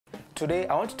Today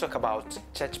I want to talk about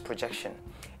church projection.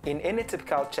 In any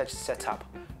typical church setup,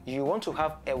 you want to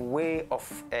have a way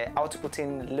of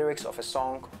outputting lyrics of a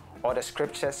song or the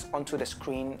scriptures onto the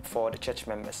screen for the church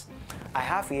members. I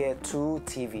have here two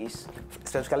TVs,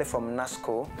 specifically from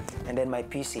NASCO, and then my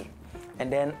PC.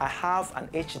 And then I have an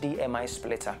HDMI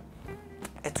splitter,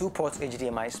 a 2-port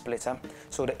HDMI splitter.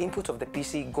 So the input of the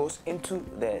PC goes into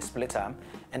the splitter,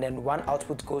 and then one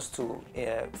output goes to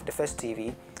the first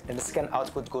TV, and the second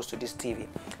output goes to this TV.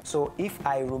 So if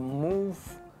I remove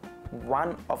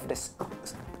one of the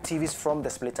TVs from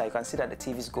the splitter, you can see that the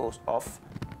TVs goes off,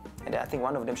 and I think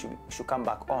one of them should come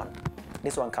back on.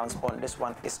 This one comes on, this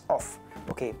one is off.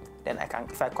 Okay, then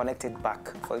if I connect it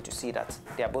back for you to see that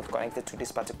they are both connected to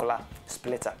this particular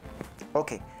splitter.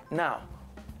 Okay, now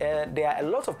there are a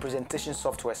lot of presentation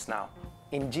softwares now.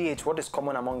 In GH, what is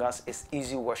common among us is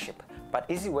Easy Worship, but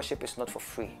Easy Worship is not for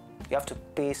free. You have to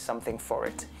pay something for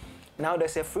it. Now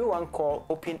there's a free one called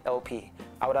OpenLP.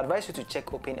 I would advise you to check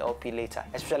OpenLP later,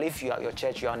 especially if you are your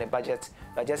church, you're on a budget,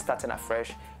 you're just starting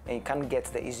afresh, and you can't get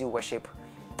the Easy Worship.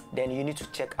 Then you need to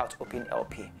check out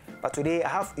OpenLP. But today I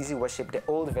have Easy Worship, the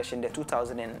old version, the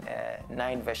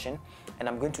 2009 version, and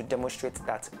I'm going to demonstrate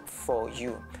that for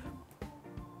you.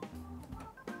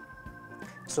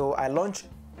 So I launched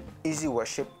Easy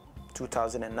Worship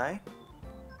 2009,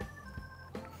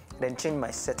 then change my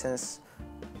settings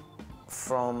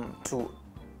to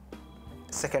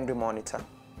secondary monitor.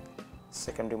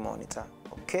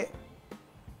 Okay,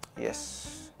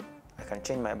 yes, I can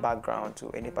change my background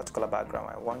to any particular background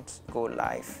I want. Go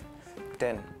live,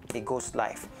 then it goes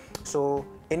live. So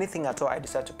anything at all I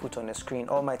decide to put on the screen,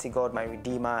 Almighty God, my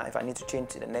Redeemer, if I need to change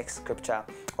to the next scripture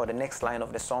or the next line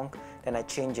of the song, then I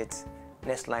change it.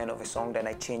 Next line of a song, then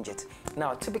I change it.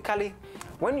 Now typically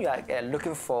when you are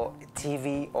looking for a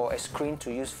TV or a screen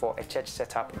to use for a church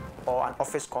setup or an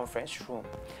office conference room,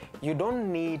 you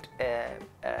don't need a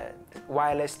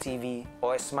wireless TV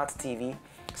or a smart TV,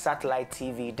 satellite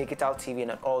TV, digital TV,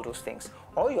 and all those things.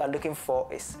 All you are looking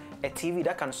for is a TV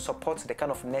that can support the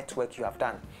kind of network you have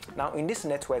done. Now in this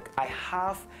network I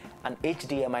have an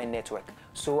HDMI network,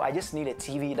 so I just need a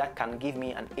TV that can give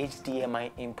me an HDMI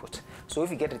input. So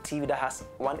if you get a TV that has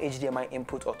one HDMI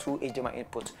input or two HDMI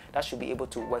input, that should be able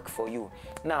to work for you.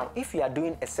 Now if you are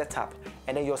doing a setup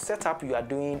and then your setup you are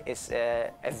doing is a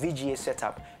VGA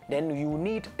setup, then you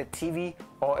need a TV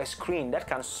or a screen that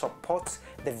can support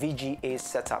the VGA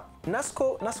setup.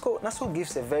 NASCO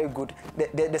gives a very good,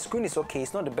 the screen is okay,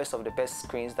 it's not the best of the best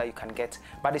screens that you can get,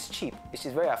 but it's cheap, it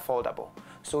is very affordable.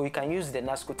 So you can use the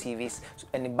NASCO TVs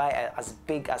and buy as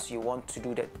big as you want to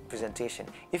do the presentation.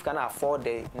 If you can afford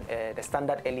the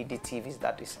standard LED TVs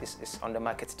that is on the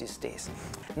market these days.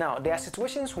 Now there are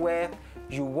situations where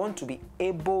you want to be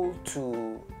able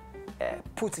to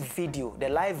put video, the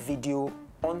live video,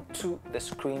 onto the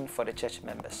screen for the church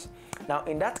members. Now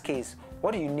in that case,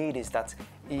 what you need is that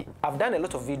I've done a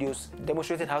lot of videos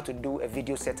demonstrating how to do a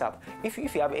video setup. If you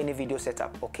have any video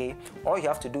setup, okay, all you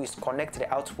have to do is connect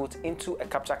the output into a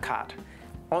capture card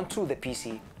onto the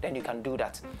PC, then you can do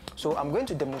that. So I'm going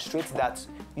to demonstrate that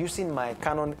using my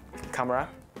Canon camera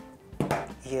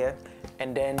here,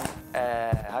 and then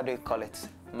how do you call it,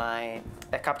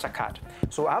 a capture card.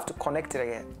 So I have to connect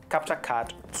the capture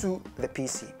card to the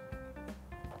PC.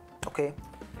 Okay,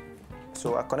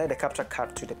 so I connect the capture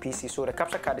card to the PC. So the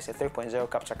capture card is a 3.0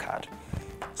 capture card,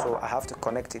 so I have to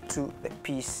connect it to the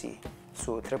PC.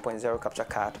 So 3.0 capture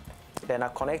card, then I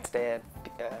connect the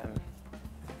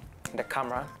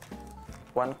camera,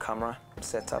 one camera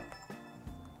setup.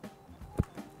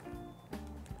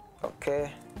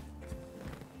 Okay,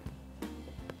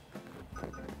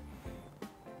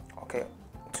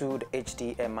 to the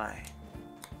HDMI.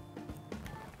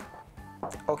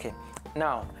 Okay,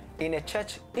 now in a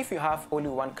church, if you have only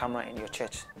one camera in your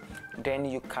church, then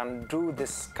you can do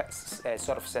this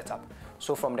sort of setup.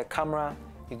 So from the camera,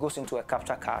 it goes into a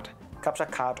capture card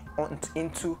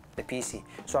into the PC.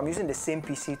 So I'm using the same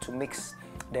PC to mix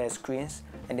the screens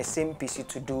and the same PC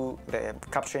to do the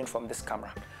capturing from this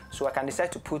camera. So I can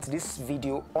decide to put this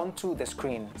video onto the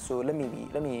screen. So let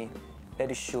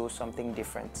it show something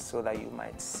different so that you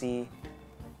might see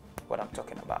what I'm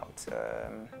talking about.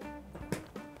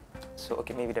 So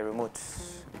okay, maybe the remote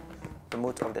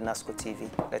of the NASCO TV.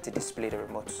 Let it display the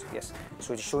remote. Yes,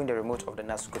 so it's showing the remote of the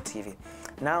NASCO TV.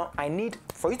 Now I need,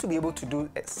 for you to be able to do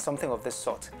something of this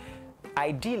sort,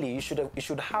 ideally you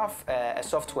should have a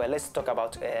software. Let's talk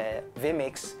about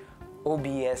vMix,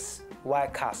 OBS,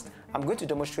 Wirecast. I'm going to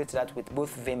demonstrate that with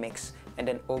both vMix and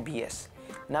then OBS.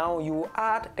 Now you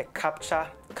add the capture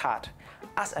card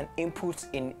as an input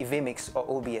in vMix or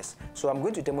OBS. So I'm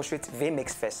going to demonstrate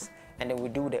vMix first, and then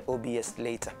we'll do the OBS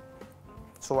later.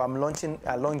 So I launch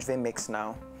vMix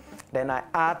now. Then I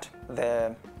add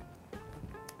the,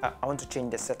 I want to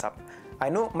change the setup. I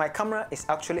know my camera is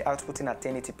actually outputting at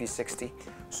 1080p 60,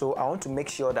 so I want to make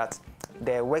sure that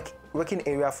the working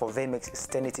area for vMix is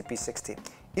 1080p 60.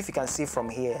 If you can see from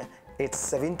here,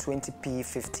 it's 720p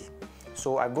 50.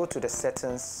 So I go to the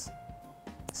settings,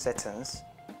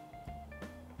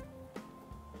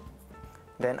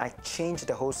 then I change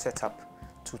the whole setup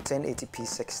to 1080p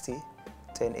 60,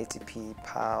 1080p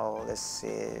PAL, let's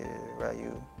say, where are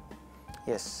you?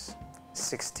 Yes,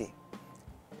 60.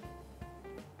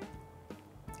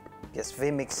 Yes,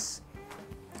 vMix,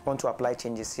 want to apply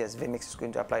changes. Yes, vMix is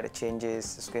going to apply the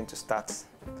changes, it's going to start.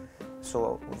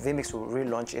 So vMix will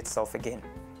relaunch itself again.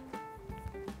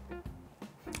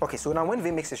 Okay, so now when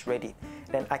vMix is ready,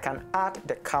 then I can add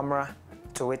the camera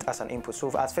to it as an input. So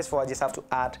first of all, I just have to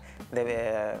add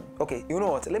the, okay, you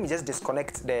know what, let me just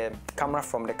disconnect the camera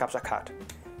from the capture card,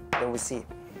 then we see.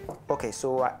 Okay,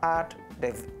 so I add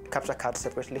the capture card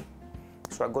separately.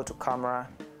 So I go to camera,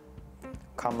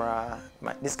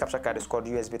 this capture card is called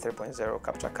USB 3.0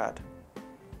 capture card,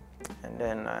 and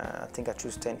then I think I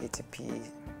choose 1080p.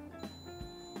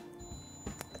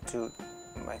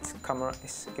 My camera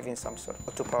is giving some sort of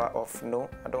auto power off. No,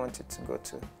 I don't want it to go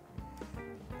to.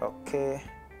 Okay,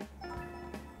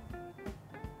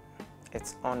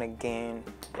 it's on again.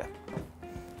 Yeah.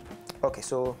 Okay,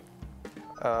 so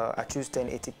I choose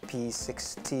 1080p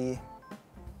 60.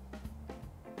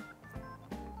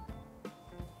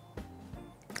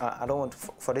 I don't want,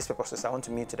 for this purposes, I want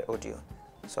to mute the audio,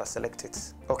 so I select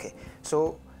it. Okay,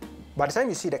 so by the time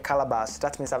you see the color bars,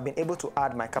 that means I've been able to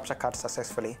add my capture card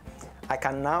successfully. I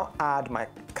can now add my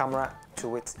camera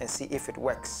to it and see if it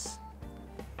works.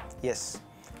 Yes,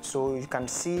 so you can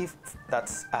see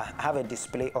that I have a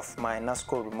display of my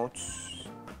NASCO remote,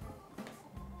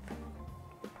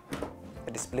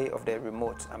 a display of the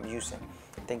remote I'm using.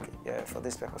 I think for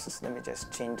this purposes, let me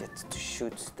just change it to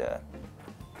shoot the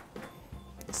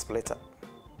splitter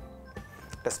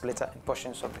and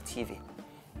portions of the TV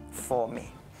for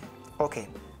me. Okay,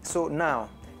 so now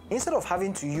instead of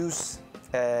having to use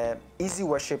Easy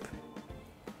Worship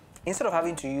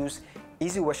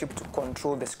to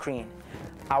control the screen,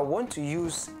 I want to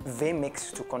use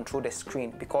vMix to control the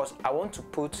screen, because I want to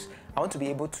be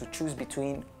able to choose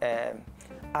between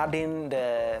adding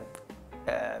the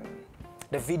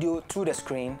video to the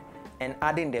screen and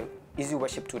adding the Easy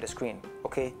Worship to the screen.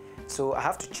 Okay, so I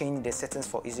have to change the settings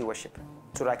for Easy Worship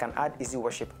so that I can add Easy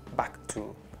Worship back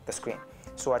to the screen.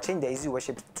 So I change the Easy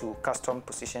Worship to custom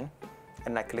position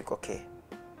and I click OK.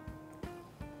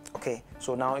 Okay,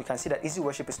 so now you can see that Easy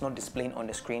Worship is not displaying on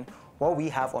the screen. What we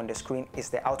have on the screen is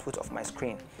the output of my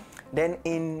screen. Then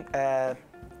in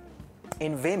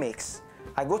vMix,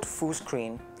 I go to full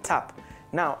screen, tap.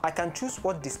 Now I can choose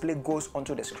what display goes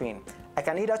onto the screen. I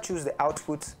can either choose the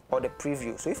output or the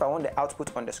preview. So if I want the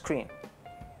output on the screen,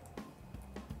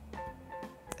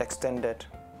 extended.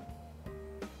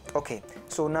 Okay,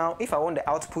 so now if I want the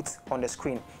output on the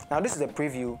screen, now this is the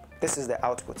preview, this is the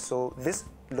output. So this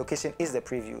location is the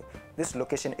preview, this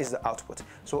location is the output.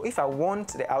 So if I want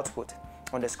the output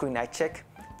on the screen, I check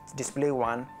display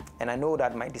 1 and I know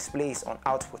that my display is on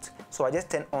output. So I just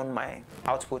turn on my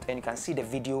output and you can see the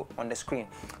video on the screen.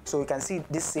 So you can see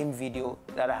this same video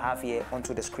that I have here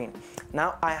onto the screen.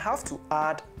 Now I have to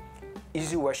add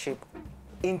Easy Worship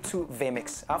into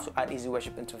vMix. I have to add Easy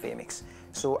Worship into vMix.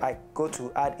 So I go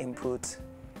to add input,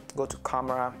 go to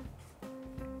camera.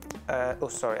 Oh,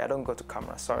 sorry, I don't go to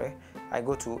camera, sorry. I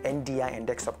go to NDI and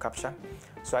desktop capture.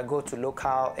 So I go to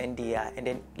local NDI and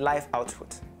then live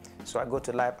output. So I go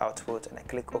to live output and I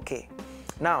click OK.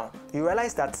 Now, you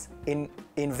realize that in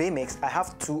vMix, I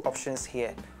have two options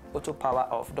here. Auto power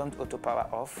off, don't auto power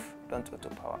off, don't auto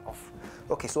power off.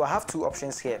 Okay, so I have two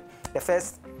options here. The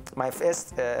first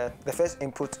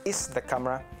input is the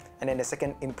camera, and then the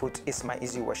second input is my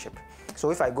Easy Worship. So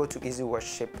if I go to Easy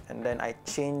Worship and then I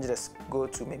change this, go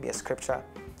to maybe a scripture,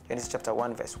 Genesis chapter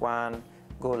 1 verse 1,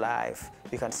 go live,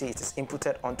 you can see it is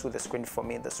inputted onto the screen for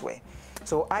me this way.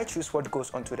 So I choose what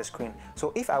goes onto the screen.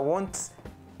 So if I want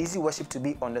Easy Worship to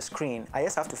be on the screen, I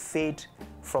just have to fade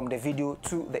from the video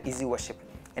to the Easy Worship,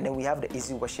 and then we have the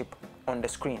Easy Worship on the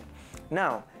screen.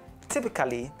 Now,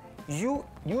 typically, you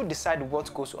decide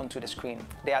what goes onto the screen.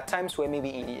 There are times where maybe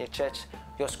in a church,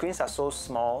 your screens are so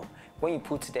small, when you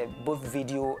put both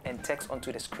video and text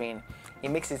onto the screen, it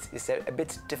makes it a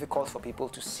bit difficult for people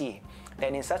to see.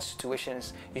 And in such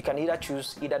situations, you can either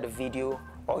choose either the video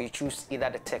or you choose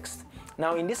either the text.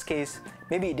 Now in this case,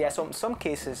 maybe there are some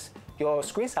cases, your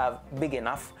screens are big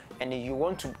enough and you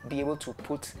want to be able to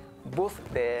put both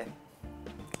the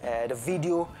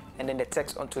video and then the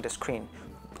text onto the screen.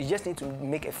 you just need to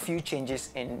make a few changes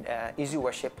in Easy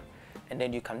Worship, and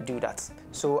then you can do that.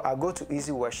 So I'll go to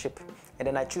Easy Worship, and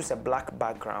then I choose a black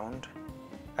background.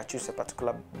 I choose a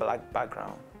particular black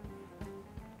background,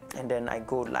 and then I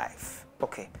go live.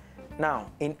 Okay.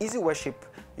 Now in Easy Worship,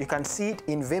 you can see it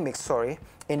in vMix. Sorry,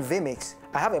 in vMix,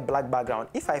 I have a black background.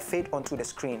 If I fade onto the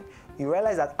screen, you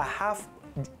realize that I have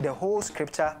the whole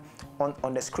scripture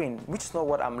on the screen, which is not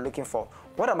what I'm looking for.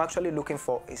 What I'm actually looking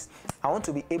for is I want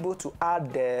to be able to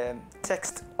add the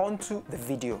text onto the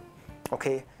video.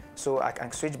 Okay, so I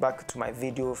can switch back to my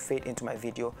video, fade into my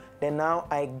video. Then now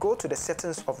I go to the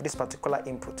settings of this particular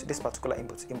input,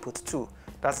 input 2.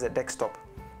 That's the desktop.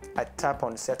 I tap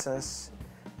on settings,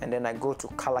 and then I go to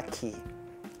color key.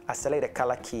 I select the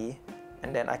color key,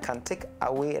 and then I can take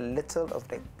away a little of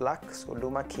the black, so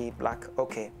Luma key black.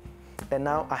 Okay. Then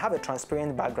now I have a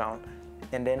transparent background,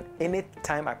 and then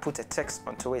anytime I put a text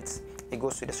onto it, it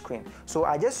goes to the screen. So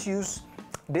I just use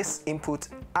this input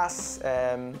as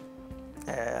I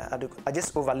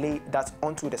just overlay that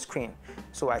onto the screen.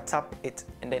 So I tap it,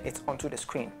 and then it's onto the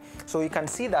screen. So you can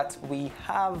see that we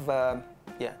have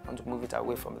yeah, I want to move it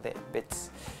away from there a bit.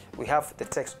 We have the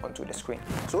text onto the screen.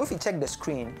 So if you check the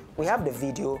screen, we have the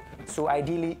video. So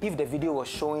ideally, if the video was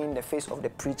showing the face of the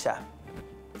preacher,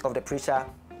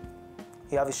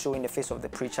 you have it showing the face of the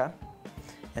preacher,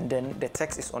 and then the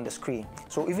text is on the screen.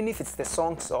 So even if it's the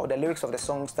songs or the lyrics of the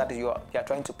songs that you are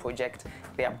trying to project,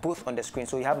 they are both on the screen.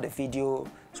 So you have the video,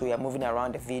 so you are moving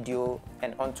around the video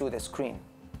and onto the screen.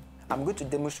 I'm going to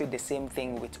demonstrate the same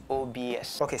thing with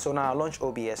OBS. Okay, so now I'll launch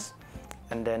OBS,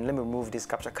 and then let me remove this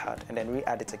capture card and then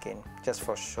re-add it again, just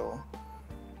for show.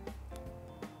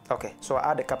 Okay, so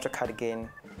I add the capture card again.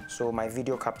 So my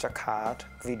video capture card,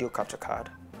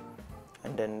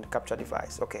 and then capture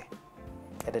device. Okay,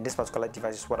 and then this particular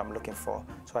device is what I'm looking for.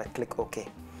 So I click OK.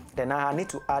 Then now I need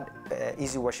to add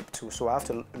Easy Worship 2. So I have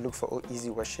to look for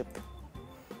Easy Worship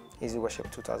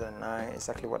 2009,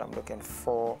 exactly what I'm looking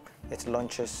for. It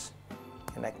launches,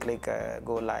 and I click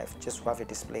go live, just to have a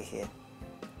display here.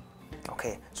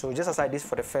 Okay, so just as I did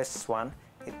for the first one,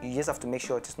 you just have to make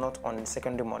sure it is not on the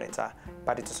secondary monitor,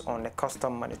 but it is on the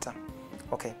custom monitor.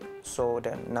 Okay, so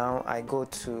then now I go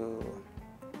to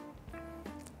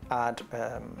add,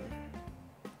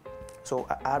 so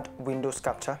I add Windows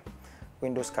Capture,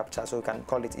 so you can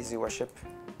call it Easy Worship.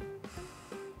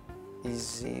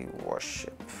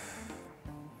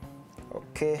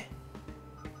 Okay,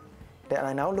 then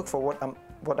I now look for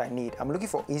what I need. I'm looking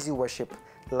for Easy Worship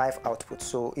live output.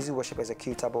 So Easy Worship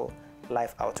executable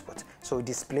live output. So it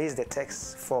displays the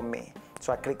text for me.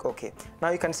 So I click OK. Now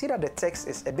you can see that the text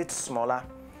is a bit smaller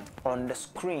on the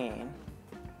screen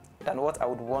than what I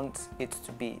would want it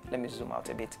to be. Let me zoom out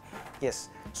a bit. Yes.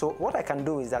 So what I can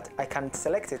do is that I can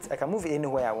select it. I can move it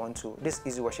anywhere I want to. This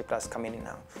Easy Worship that's coming in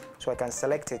now. So I can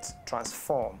select it,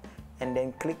 transform, and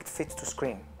then click fit to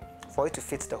screen for it to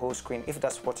fit the whole screen if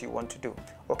that's what you want to do.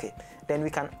 Okay. Then we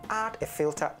can add a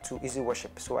filter to Easy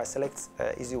Worship. So I select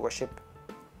Easy Worship,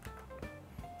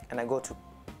 and I go to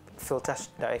filters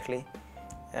directly,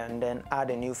 and then add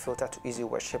a new filter to Easy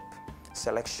Worship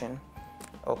selection.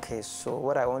 Okay, so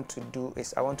what I want to do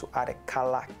is I want to add a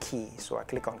color key. So I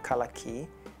click on color key.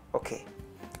 Okay,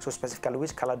 so specifically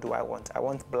which color do I want? I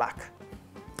want black.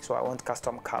 So I want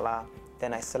custom color.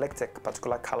 Then I select a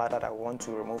particular color that I want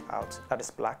to remove out. That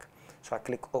is black. So I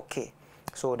click OK.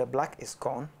 So the black is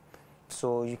gone.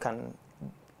 So you can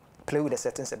play with the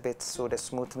settings a bit. So the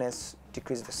smoothness,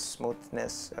 decrease the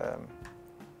smoothness.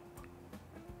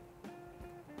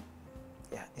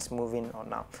 Yeah, it's moving on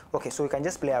now. Okay, so you can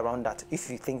just play around that. If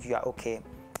you think you are okay,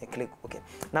 you click OK.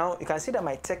 Now you can see that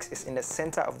my text is in the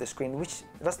center of the screen, which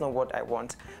that's not what I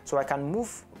want. So I can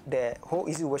move the whole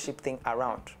Easy Worship thing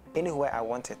around anywhere I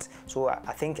want it. So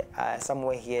I think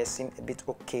somewhere here seems a bit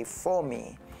okay for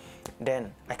me.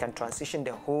 Then I can transition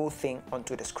the whole thing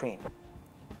onto the screen.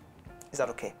 Is that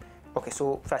okay? Okay,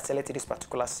 so if I select this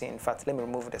particular scene, in fact, let me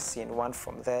remove the scene 1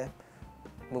 from there.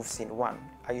 Move scene 1.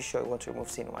 Are you sure you want to remove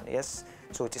scene 1? Yes.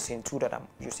 So it is scene 2 that I'm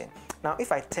using. Now,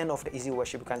 if I turn off the Easy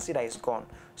Worship, you can see that it's gone.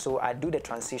 So I do the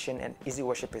transition and Easy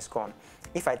Worship is gone.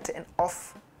 If I turn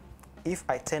off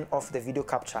the video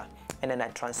capture and then I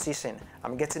transition,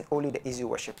 I'm getting only the Easy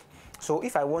Worship. So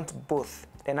if I want both,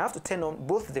 then I have to turn on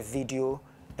both the video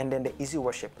and then the Easy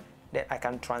Worship. Then I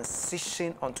can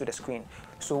transition onto the screen.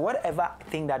 So whatever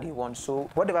thing that you want, so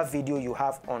whatever video you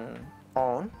have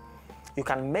on, you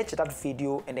can match that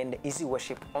video and then the Easy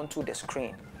Worship onto the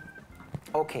screen.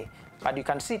 Okay, but you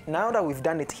can see now that we've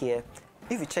done it here,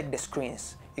 if you check the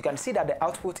screens, you can see that the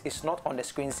output is not on the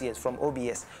screens yet from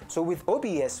OBS. So with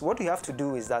OBS, what you have to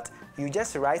do is that you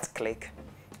just right click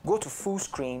go to full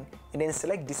screen, and then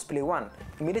select display 1.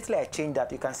 Immediately I change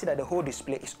that, you can see that the whole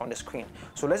display is on the screen.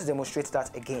 So let's demonstrate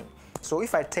that again. So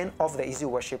if I turn off the easy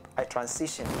worship, I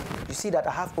transition, you see that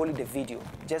I have only the video,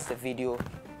 just the video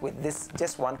with this,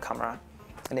 just one camera,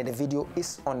 and then the video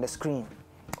is on the screen.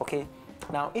 Okay,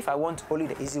 now if I want only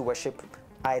the easy worship,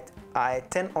 I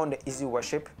turn on the easy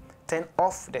worship, turn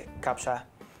off the capture,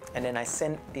 and then I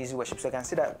send the easy worship. So you can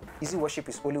see that easy worship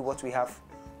is only what we have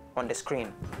on the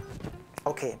screen.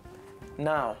 Okay,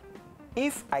 now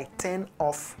if I turn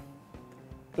off,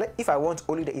 if I want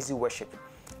only the easy worship,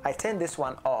 I turn this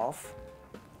one off,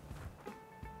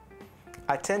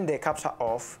 I turn the capture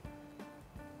off,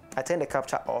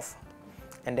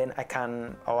 and then I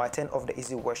turn off the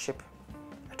easy worship,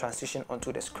 I transition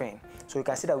onto the screen. So you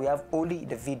can see that we have only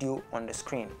the video on the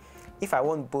screen. If I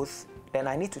want both, then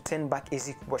I need to turn back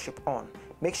easy worship on.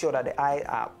 Make sure that the eyes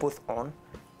are both on,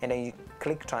 and then you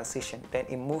click transition, then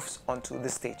it moves onto the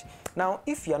stage. Now,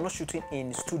 if you are not shooting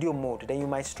in studio mode, then you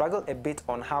might struggle a bit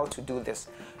on how to do this.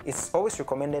 It's always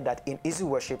recommended that in easy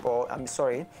worship, or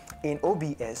in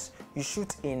OBS, you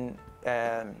shoot in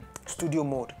studio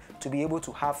mode to be able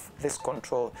to have this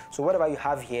control. So whatever you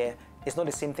have here is not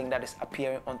the same thing that is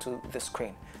appearing onto the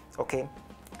screen. Okay,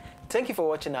 thank you for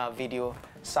watching our video.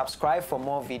 Subscribe for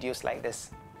more videos like this.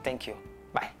 Thank you.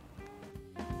 Bye.